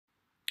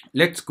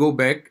let's go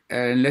back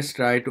and let's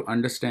try to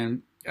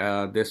understand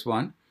this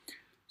one.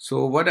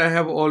 So what I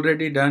have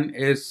already done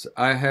is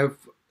I have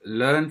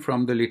learned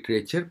from the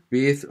literature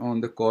based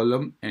on the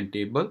column and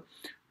table.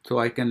 So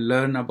I can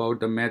learn about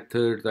the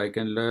methods, I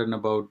can learn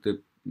about the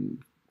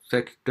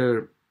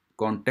sector,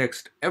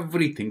 context,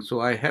 everything. So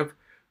I have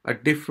a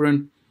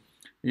different,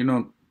 you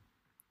know,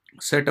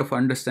 set of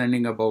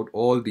understanding about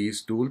all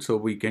these tools. So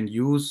we can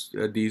use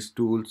these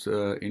tools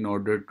in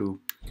order to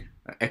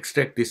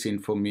extract this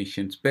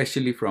information,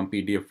 especially from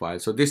PDF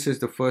files. So this is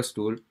the first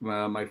tool,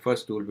 my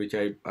first tool, which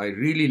I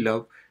really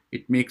love.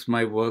 It makes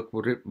my work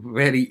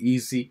very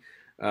easy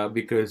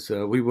because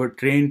we were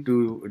trained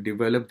to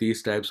develop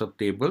these types of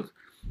tables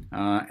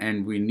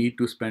and we need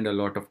to spend a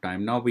lot of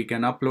time. Now we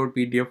can upload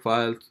PDF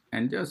files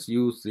and just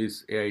use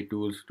these AI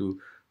tools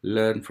to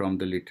learn from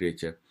the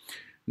literature.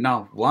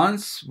 Now,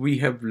 once we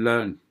have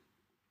learned,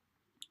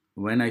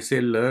 when I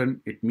say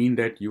learn, it means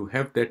that you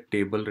have that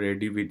table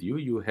ready with you.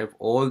 You have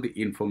all the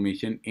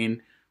information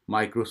in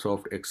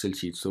Microsoft Excel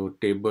sheet. So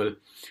table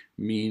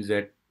means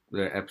that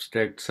the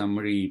abstract,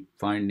 summary,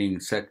 finding,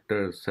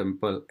 sector,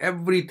 sample,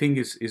 everything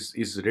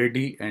is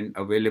ready and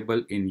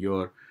available in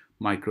your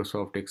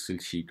Microsoft Excel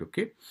sheet.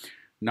 Okay.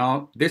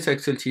 Now this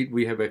Excel sheet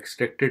we have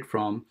extracted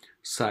from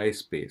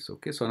SciSpace.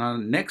 Okay. So now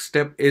next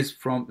step is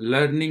from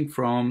learning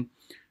from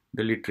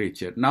the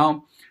literature.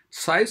 Now,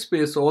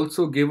 SciSpace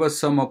also give us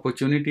some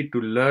opportunity to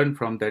learn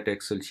from that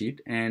Excel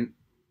sheet and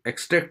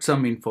extract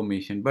some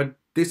information. But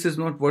this is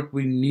not what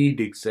we need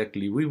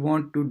exactly. We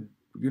want to,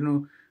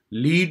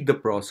 lead the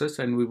process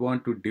and we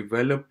want to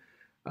develop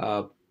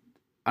uh,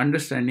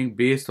 understanding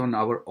based on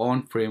our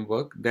own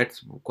framework.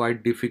 That's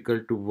quite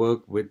difficult to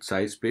work with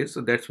SciSpace.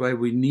 So that's why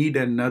we need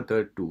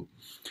another tool.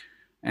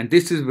 And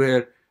this is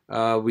where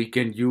we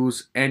can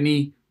use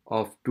any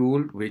of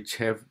tool which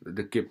have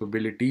the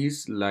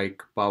capabilities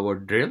like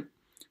Powerdrill,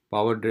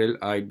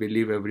 I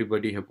believe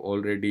everybody have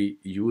already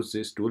used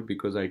this tool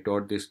because I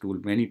taught this tool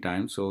many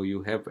times. So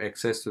you have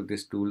access to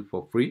this tool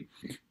for free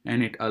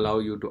and it allow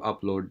you to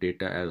upload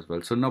data as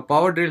well. So now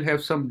Powerdrill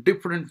have some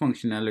different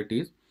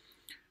functionalities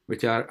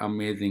which are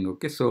amazing.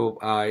 Okay, so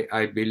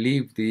I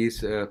believe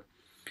these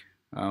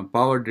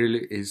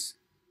Powerdrill is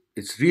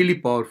it's really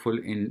powerful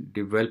in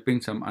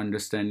developing some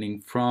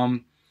understanding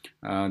from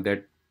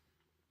that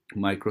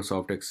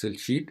Microsoft Excel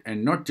sheet,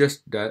 and not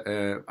just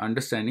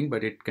understanding,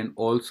 but it can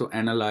also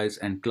analyze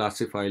and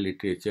classify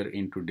literature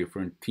into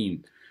different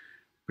themes.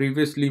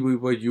 Previously, we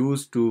were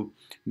used to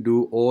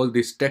do all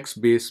this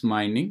text-based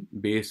mining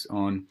based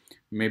on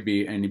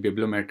maybe any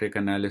bibliometric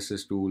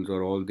analysis tools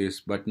or all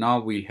this, but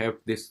now we have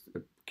this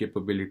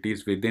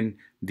capabilities within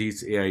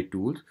these AI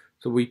tools,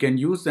 so we can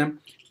use them.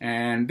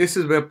 And this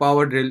is where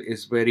Powerdrill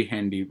is very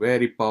handy,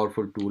 very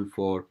powerful tool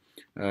for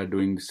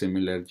doing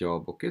similar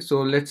job. Okay,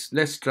 so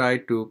let's try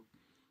to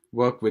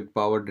work with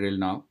Powerdrill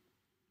now.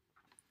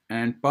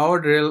 And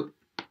Powerdrill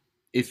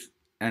is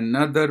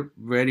another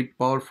very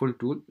powerful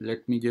tool.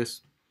 Let me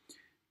just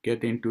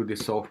get into the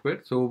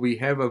software. So we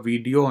have a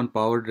video on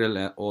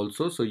Powerdrill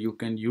also, so you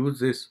can use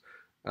this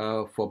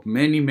for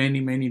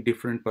many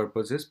different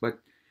purposes. But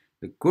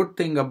the good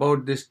thing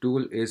about this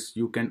tool is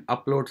you can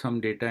upload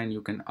some data and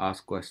you can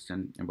ask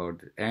questions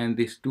about it. And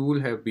this tool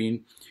have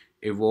been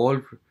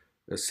evolved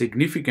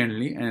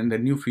significantly and the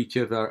new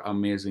features are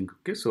amazing.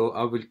 Okay, so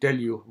I will tell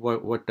you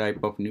what type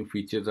of new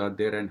features are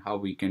there and how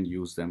we can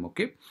use them.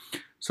 Okay,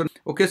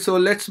 so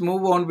let's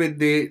move on with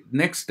the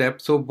next step.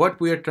 So what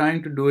we are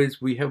trying to do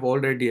is we have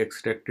already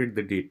extracted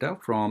the data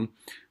from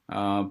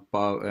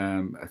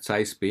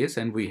SciSpace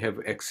and we have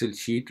Excel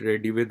sheet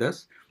ready with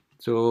us.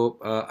 So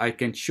I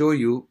can show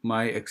you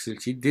my Excel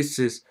sheet. This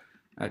is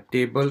a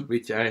table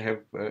which I have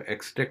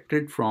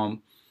extracted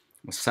from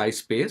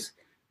SciSpace,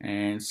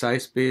 and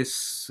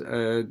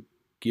SciSpace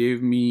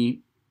gave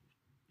me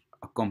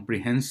a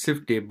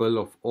comprehensive table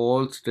of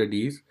all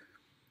studies.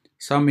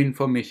 Some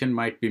information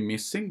might be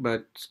missing,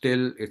 but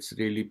still it's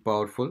really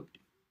powerful.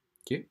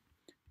 Okay,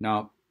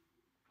 now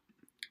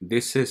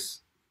this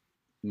is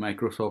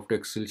Microsoft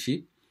Excel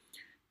sheet.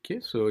 Okay,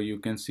 so you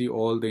can see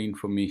all the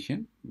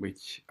information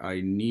which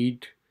I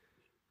need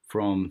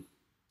from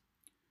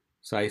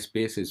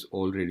SciSpace is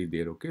already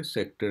there. Okay,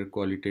 sector,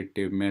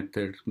 qualitative,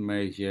 methods,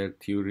 measure,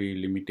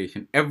 theory,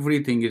 limitation,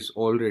 everything is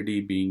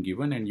already being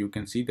given, and you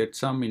can see that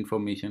some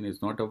information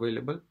is not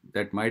available.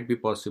 That might be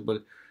possible.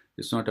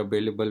 It's not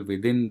available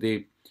within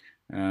the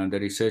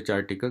research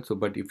article. So,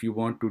 but if you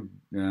want to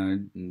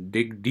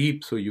dig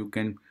deep, so you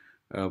can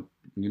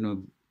you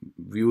know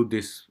view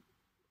this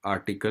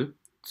article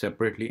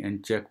separately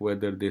and check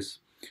whether this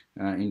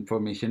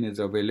information is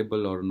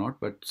available or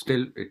not. But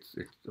still it's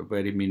a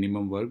very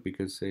minimum work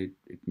because it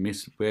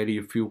missed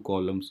very few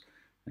columns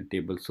and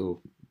tables.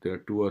 So there are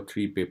 2 or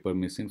 3 paper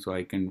missing, so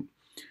I can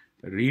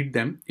read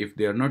them. If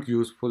they are not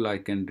useful, I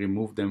can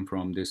remove them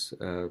from this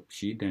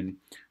sheet and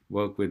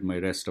work with my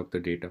rest of the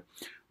data.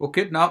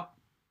 Okay, now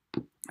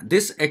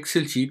this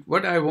Excel sheet,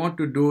 what I want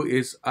to do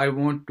is I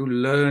want to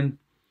learn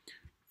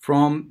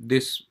from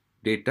this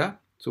data.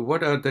 So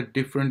what are the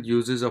different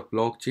uses of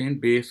blockchain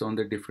based on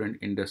the different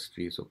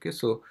industries? Okay,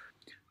 so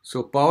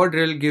So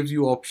Powerdrill gives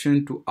you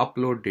option to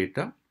upload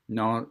data.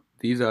 Now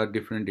these are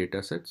different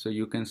data sets. So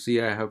you can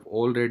see I have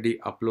already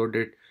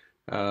uploaded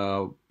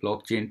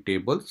blockchain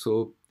table.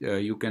 So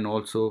you can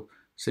also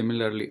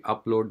similarly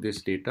upload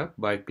this data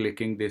by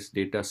clicking this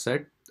data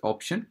set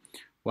option.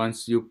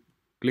 Once you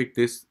click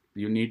this,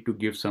 you need to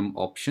give some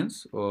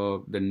options,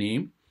 the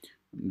name,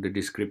 the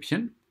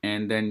description,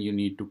 and then you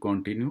need to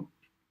continue.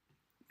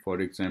 For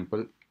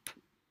example,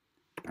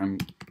 I'm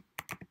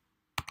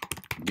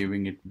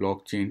giving it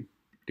blockchain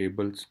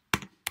tables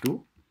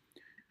 2.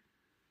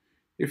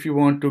 If you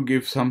want to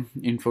give some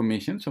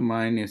information, so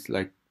mine is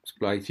like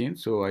supply chain,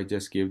 so I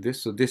just give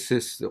this. So this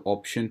is the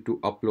option to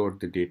upload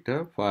the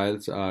data.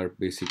 Files are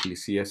basically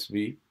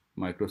CSV,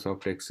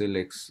 Microsoft Excel,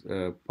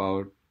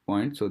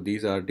 PowerPoint. So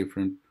these are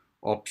different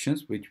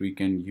options which we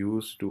can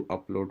use to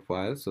upload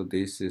files. So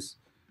this is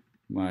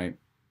my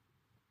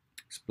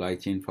supply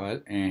chain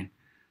file, and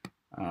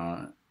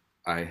uh,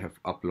 I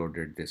have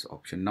uploaded this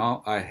option.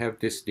 Now I have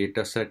this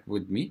data set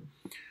with me.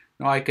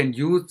 Now I can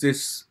use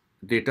this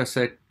data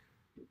set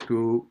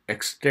to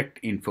extract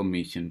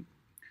information.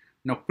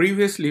 Now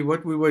previously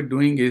what we were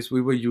doing is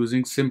we were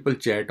using simple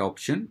chat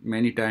option.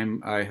 Many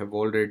times I have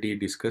already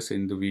discussed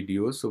in the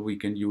videos. So we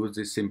can use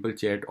this simple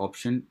chat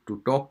option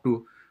to talk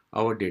to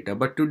our data.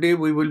 But today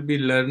we will be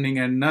learning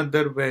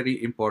another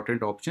very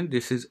important option.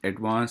 This is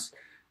advanced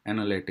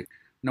analytics.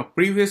 Now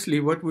previously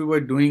what we were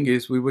doing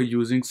is we were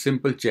using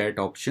simple chat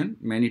option.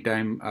 Many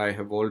times I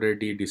have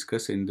already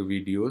discussed in the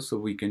videos. So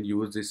we can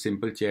use this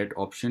simple chat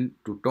option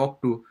to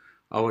talk to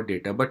our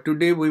data. But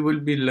today we will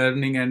be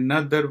learning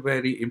another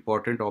very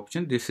important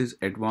option. This is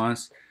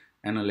advanced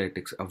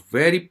analytics, a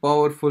very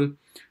powerful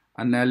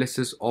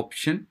analysis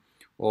option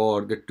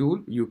or the tool.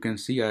 You can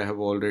see I have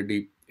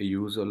already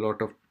used a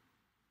lot of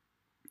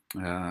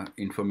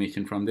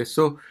information from this.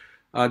 So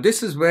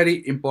this is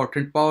very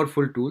important,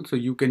 powerful tool. So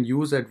you can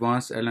use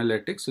advanced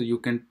analytics. So you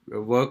can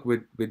work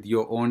with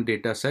your own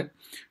data set.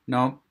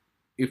 Now,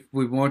 if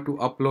we want to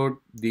upload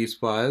these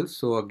files,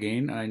 so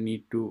again, I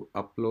need to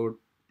upload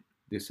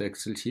this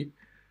Excel sheet.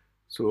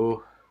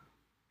 So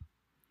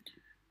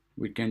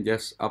we can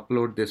just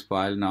upload this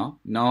file now.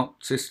 Now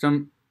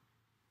system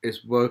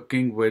is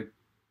working with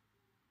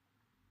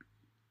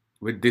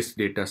this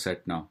data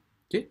set now.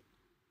 Okay.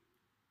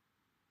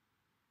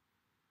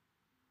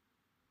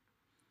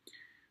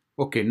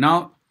 Okay,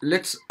 now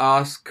let's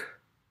ask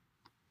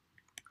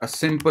a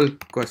simple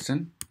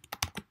question.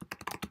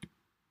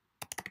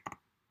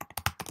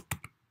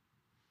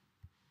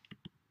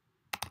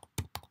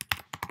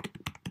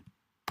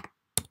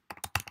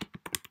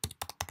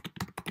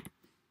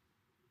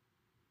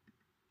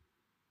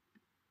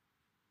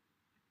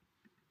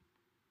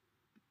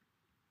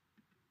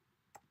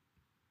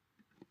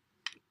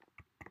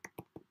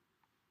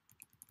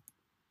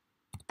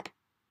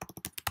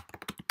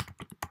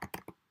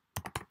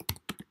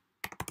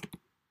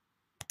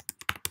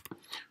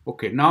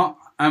 Okay, now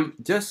I'm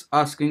just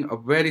asking a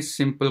very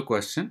simple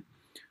question.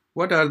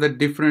 What are the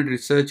different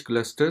research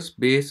clusters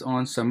based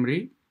on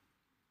summary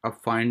of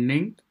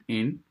finding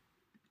in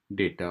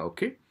data?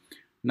 Okay,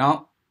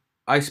 now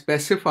I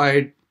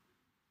specified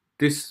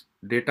this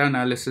data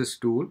analysis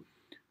tool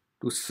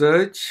to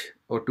search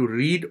or to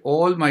read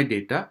all my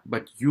data,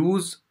 but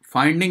use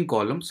finding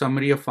column,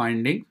 summary of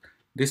finding.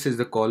 This is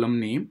the column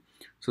name.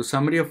 So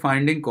summary of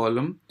finding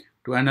column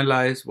to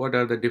analyze what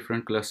are the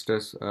different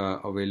clusters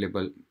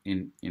available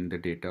in the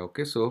data.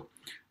 Okay, so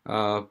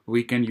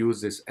we can use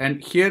this,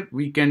 and here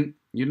we can,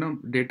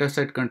 data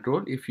set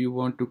control. If you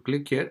want to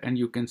click here and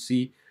you can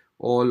see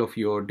all of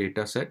your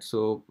data set.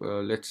 So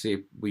let's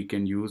say we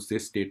can use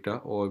this data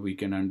or we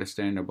can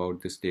understand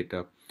about this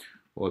data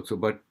also.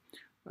 But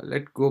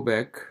let's go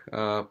back.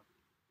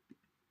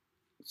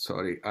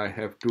 Sorry, I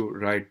have to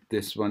write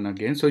this one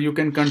again. So you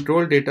can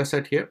control data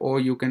set here, or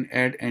you can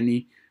add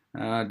any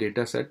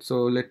data set.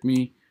 So let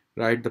me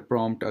write the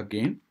prompt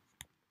again.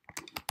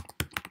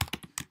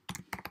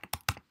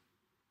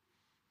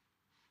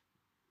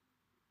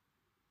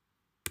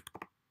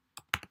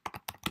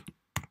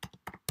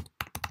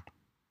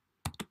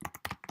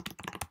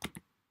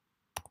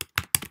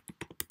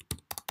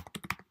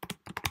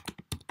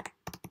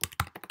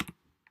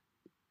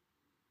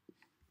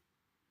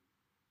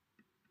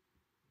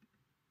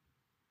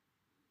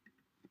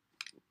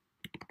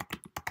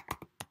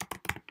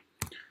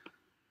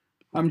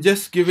 I'm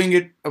just giving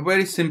it a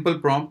very simple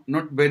prompt,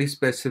 not very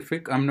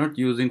specific. I'm not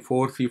using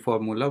 4C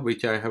formula,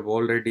 which I have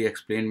already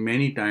explained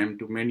many times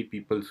to many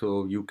people.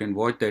 So you can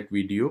watch that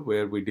video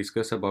where we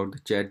discuss about the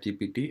chat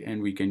GPT,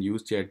 and we can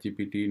use chat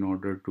GPT in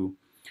order to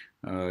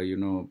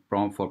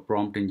prompt for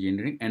prompt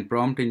engineering. And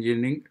prompt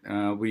engineering,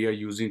 we are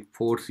using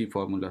 4C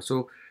formula.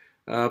 So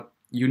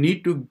you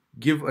need to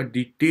give a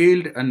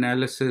detailed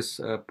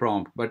analysis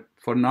prompt, but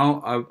for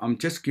now I'm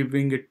just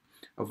giving it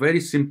a very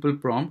simple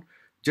prompt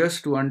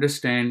just to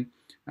understand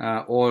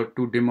or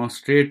to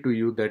demonstrate to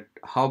you that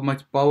how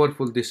much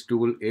powerful this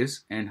tool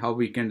is and how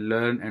we can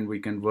learn and we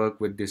can work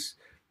with this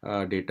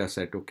data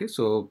set. Okay,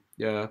 so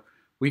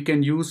we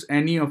can use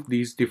any of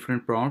these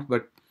different prompts,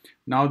 but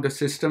now the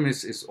system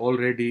is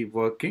already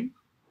working.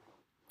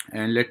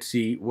 and let's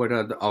see what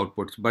are the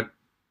outputs. But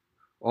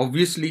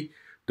obviously,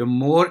 the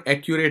more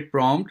accurate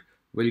prompt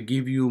will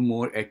give you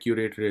more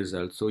accurate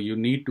results. So you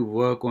need to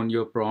work on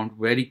your prompt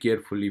very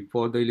carefully.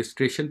 For the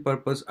illustration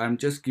purpose, I'm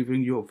just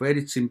giving you a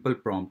very simple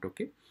prompt,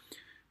 okay?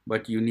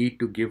 But you need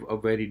to give a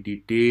very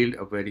detailed,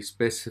 a very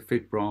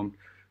specific prompt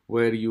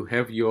where you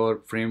have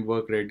your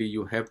framework ready,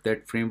 you have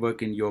that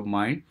framework in your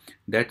mind.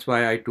 That's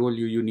why I told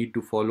you you need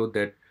to follow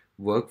that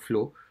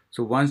workflow.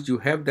 So once you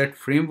have that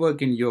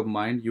framework in your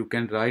mind, you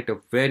can write a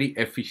very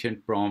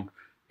efficient prompt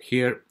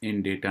here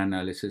in data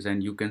analysis,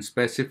 and you can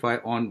specify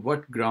on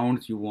what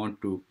grounds you want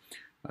to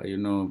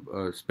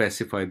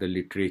specify the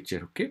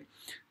literature, okay?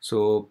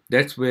 So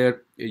that's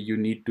where you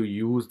need to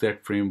use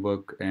that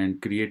framework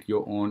and create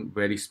your own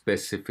very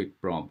specific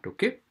prompt,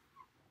 okay?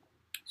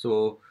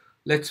 So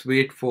let's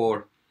wait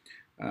for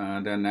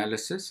the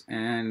analysis,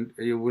 and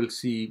you will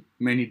see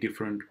many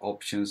different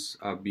options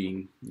are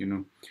being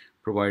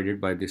provided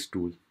by this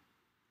tool.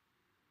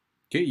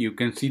 Okay, you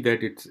can see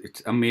that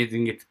it's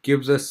amazing. It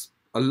gives us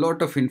a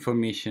lot of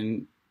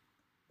information,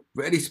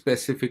 very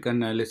specific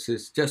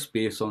analysis just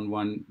based on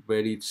one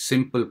very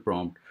simple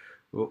prompt.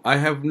 I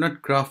have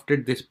not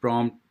crafted this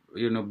prompt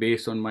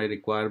based on my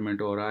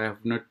requirement, or I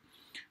have not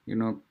you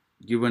know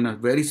given a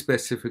very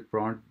specific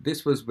prompt.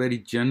 This was very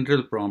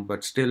general prompt,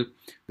 but still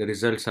the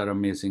results are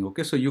amazing.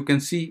 Okay, so you can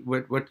see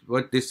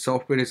what this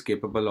software is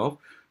capable of.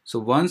 So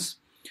once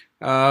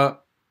uh,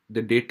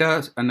 the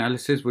data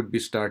analysis would be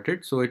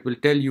started, so it will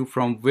tell you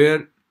from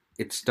where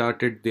it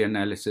started the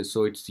analysis.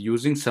 So it's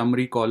using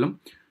summary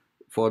column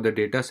for the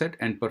data set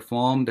and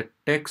perform the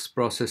text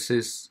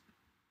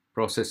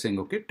processing,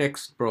 okay,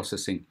 text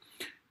processing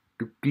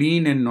to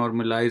clean and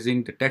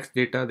normalizing the text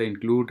data. They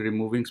include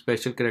removing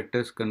special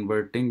characters,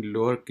 converting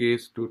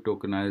lowercase to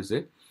tokenize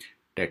the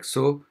text.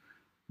 So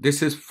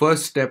this is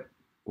first step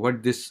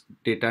what this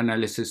data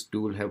analysis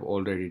tool have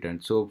already done.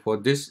 So for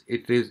this,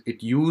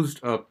 it used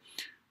a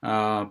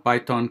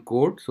Python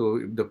code. So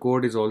the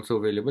code is also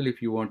available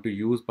if you want to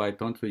use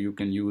Python. So you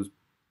can use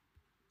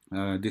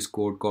this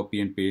code,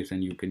 copy and paste,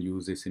 and you can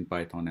use this in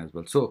Python as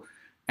well. So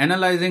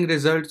analyzing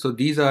results, so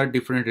these are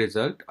different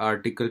result,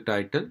 article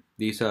title,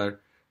 these are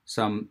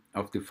some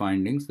of the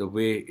findings, the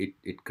way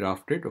it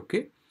crafted,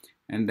 okay?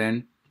 And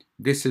then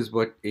this is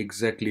what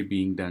exactly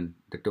being done,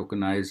 the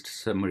tokenized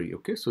summary,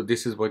 okay? So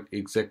this is what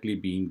exactly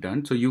being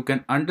done. So you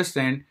can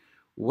understand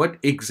what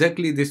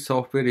exactly this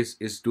software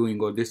is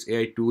doing, or this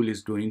AI tool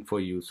is doing for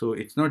you. So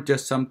it's not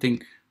just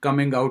something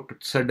coming out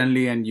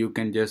suddenly and you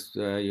can just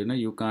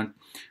you can't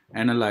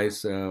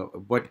analyze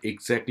what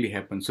exactly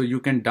happened. So you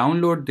can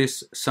download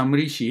this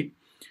summary sheet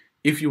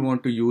if you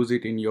want to use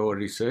it in your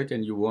research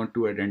and you want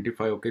to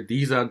identify, okay,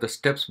 these are the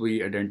steps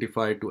we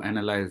identify to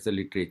analyze the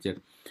literature.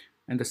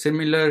 And the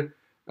similar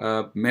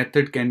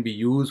method can be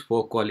used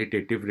for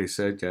qualitative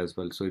research as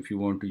well. So if you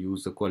want to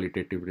use the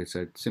qualitative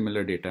research,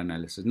 similar data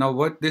analysis. Now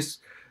what this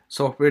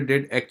software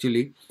did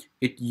actually,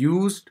 it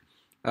used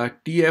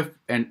TF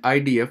and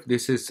IDF.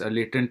 This is a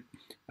latent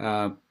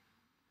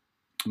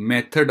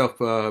method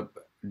of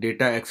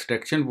data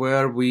extraction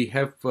where we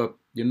have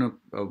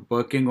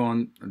working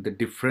on the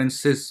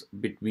differences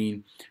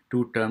between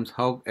two terms,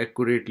 how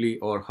accurately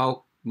or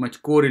how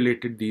much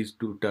correlated these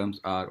two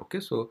terms are. Okay,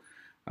 so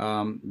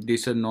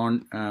these are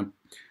non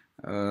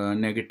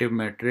negative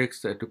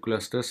metrics to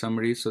cluster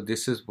summaries. So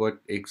this is what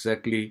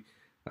exactly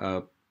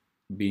uh,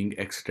 being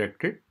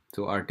extracted.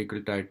 So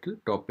article title,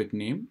 topic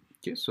name.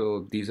 Okay,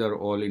 so these are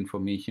all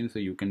information, so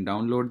you can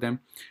download them.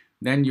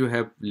 Then you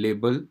have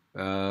label.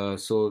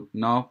 So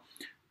now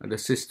the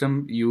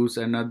system use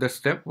another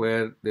step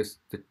where the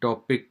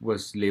topic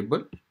was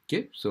labeled.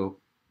 Okay, so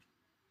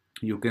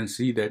you can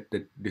see that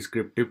the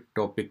descriptive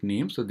topic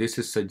name. So this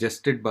is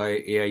suggested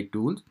by AI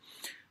tools.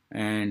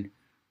 And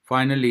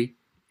finally,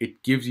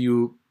 it gives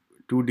you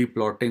 2D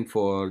plotting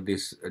for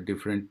this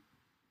different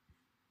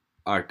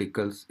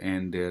articles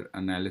and their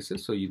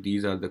analysis. So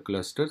these are the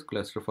clusters,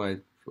 cluster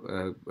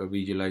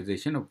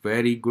visualization, a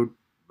very good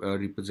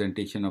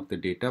representation of the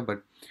data,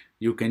 but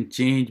you can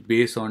change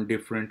based on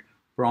different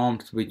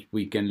prompts, which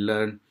we can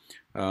learn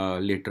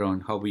later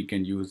on how we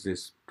can use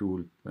this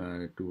tool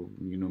to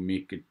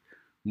make it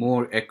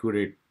more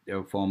accurate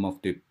form of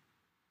the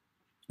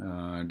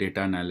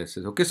data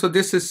analysis. Okay, so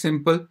this is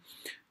simple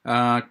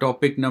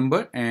topic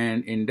number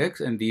and index,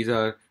 and these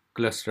are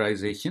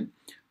clusterization.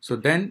 So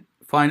then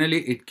finally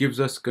it gives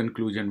us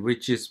conclusion,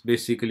 which is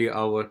basically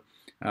our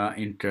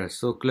interest.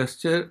 So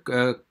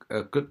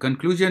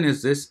conclusion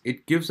is this: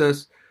 it gives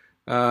us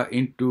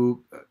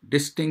into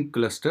distinct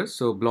clusters.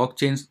 So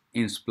blockchains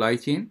in supply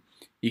chain,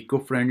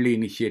 eco-friendly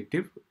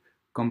initiative,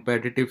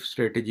 competitive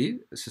strategy,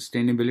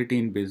 sustainability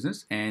in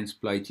business, and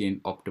supply chain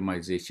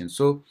optimization.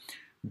 So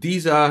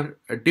these are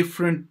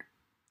different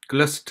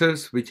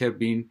clusters which have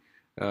been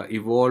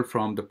evolved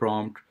from the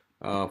prompt,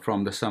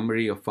 from the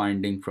summary of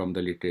finding from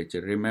the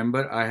literature.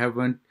 Remember, I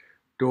haven't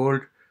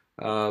told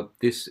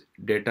this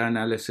data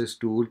analysis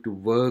tool to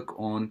work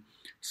on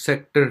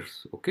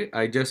sectors. Okay,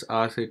 I just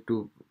asked it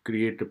to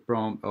create a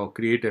prompt or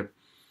create a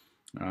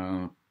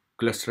uh,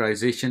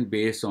 clusterization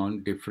based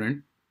on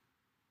different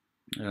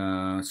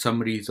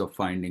summaries of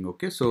finding.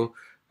 Okay, so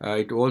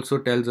it also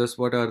tells us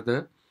what are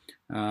the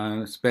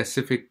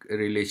specific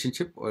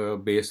relationship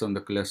based on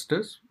the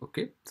clusters.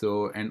 Okay,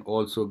 so and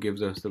also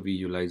gives us the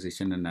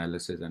visualization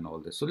analysis and all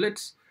this. So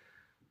let's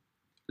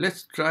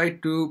try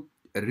to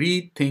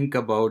rethink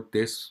about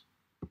this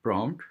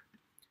prompt,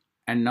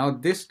 and now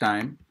this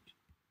time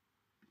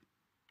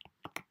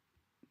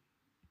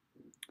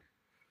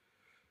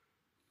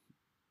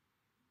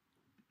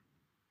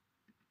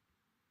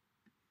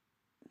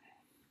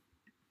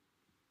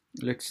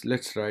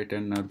let's write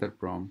another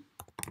prompt.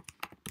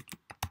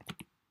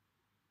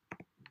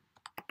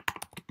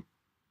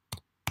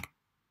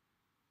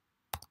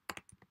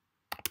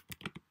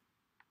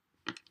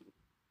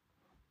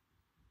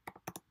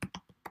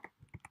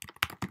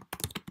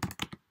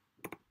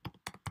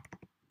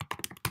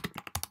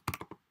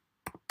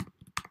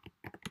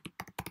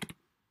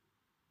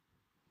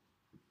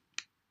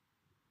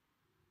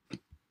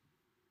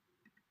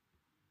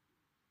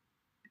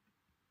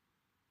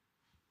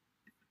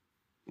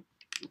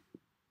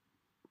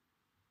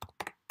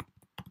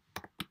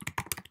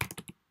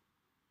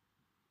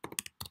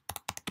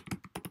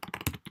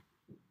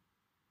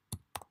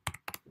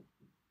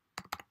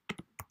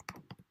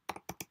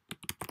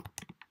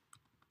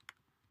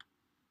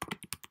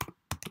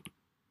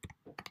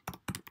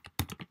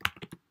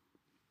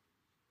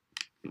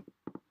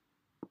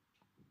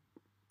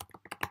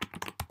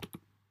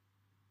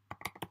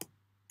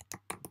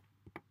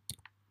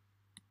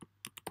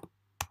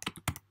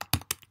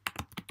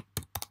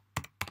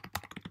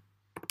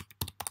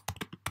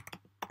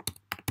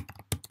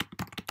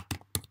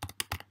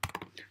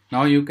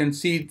 Now you can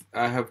see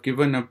I have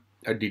given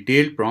a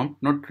detailed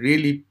prompt, not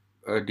really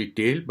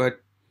detailed,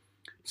 but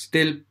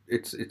still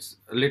it's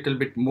a little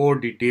bit more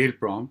detailed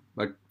prompt.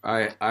 But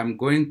I'm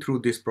going through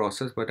this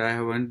process, but I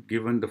haven't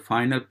given the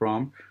final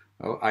prompt.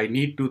 I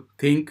need to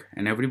think,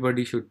 and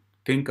everybody should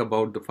think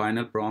about the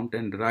final prompt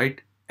and write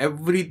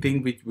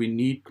everything which we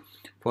need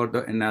for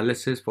the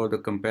analysis, for the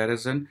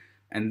comparison,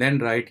 and then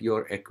write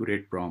your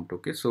accurate prompt.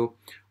 Okay, so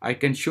I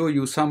can show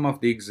you some of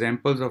the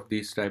examples of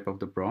these type of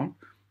the prompt.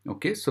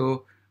 Okay,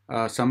 so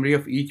summary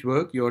of each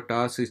work. Your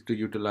task is to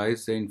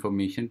utilize the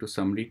information to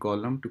summary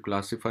column to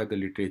classify the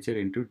literature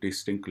into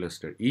distinct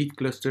clusters. Each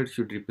cluster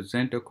should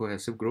represent a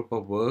cohesive group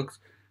of works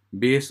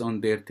based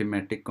on their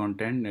thematic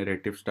content,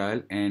 narrative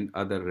style, and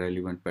other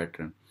relevant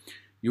pattern.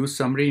 Use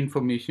summary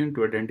information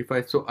to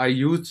identify. So I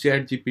use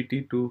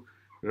ChatGPT to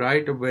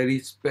write a very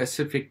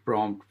specific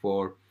prompt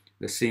for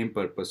the same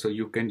purpose. So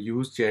you can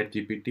use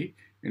ChatGPT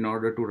in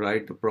order to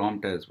write the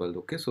prompt as well.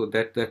 Okay, so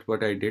that's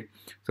what I did.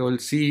 So we'll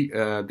see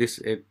this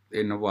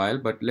in a while,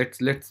 but let's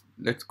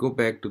go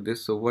back to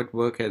this. So what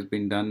work has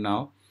been done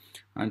now?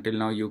 Until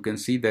now, you can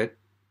see that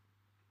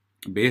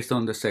based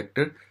on the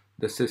sector,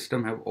 the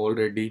system have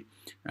already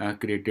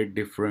created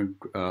different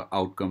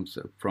outcomes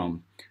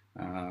from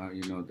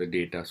the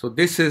data. So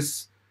this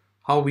is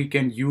how we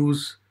can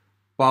use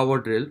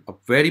Powerdrill, a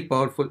very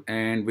powerful,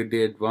 and with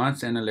the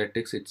advanced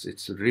analytics,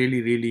 it's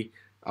really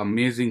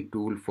amazing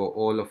tool for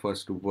all of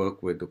us to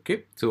work with.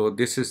 Okay, so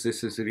this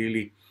is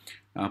really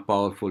a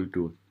powerful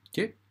tool.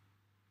 Okay,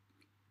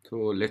 so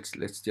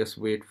let's just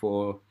wait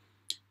for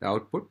the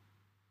output.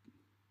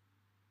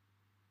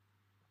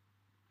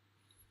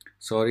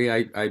 Sorry,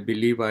 I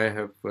believe I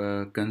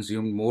have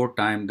consumed more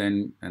time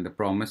than the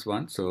promised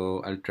one,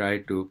 so I'll try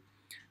to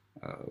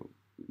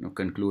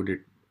conclude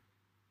it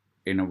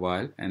in a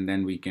while, and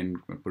then we can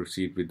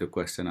proceed with the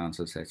question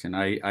answer session.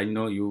 I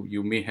know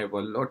you may have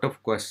a lot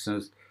of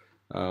questions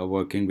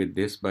working with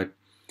this, but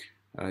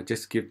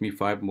just give me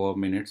 5 more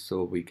minutes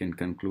so we can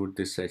conclude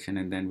this session,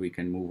 and then we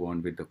can move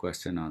on with the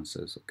question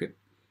answers. Okay.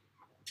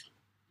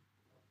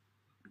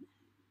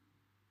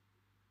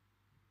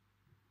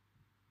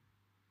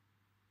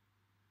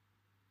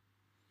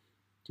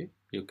 Okay,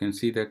 you can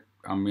see that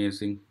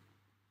amazing.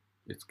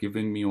 It's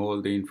giving me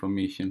all the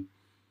information.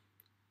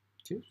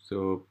 Okay,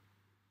 so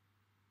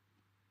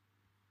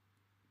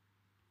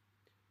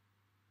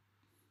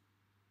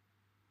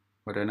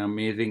what an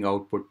amazing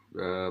output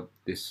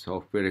this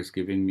software is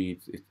giving me.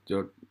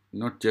 It's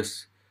not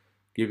just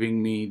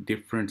giving me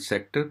different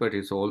sector, but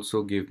it's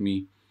also give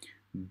me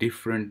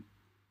different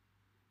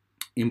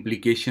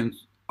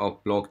implications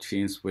of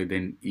blockchains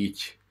within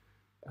each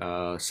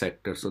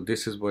sector. So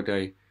this is what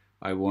I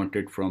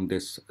wanted from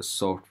this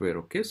software.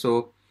 Okay,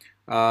 so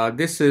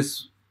this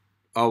is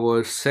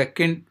our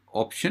second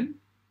option,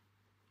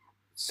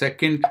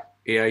 second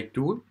AI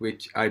tool,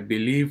 which I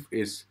believe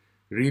is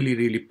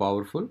really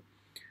powerful,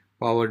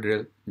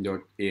 Powerdrill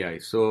AI.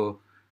 So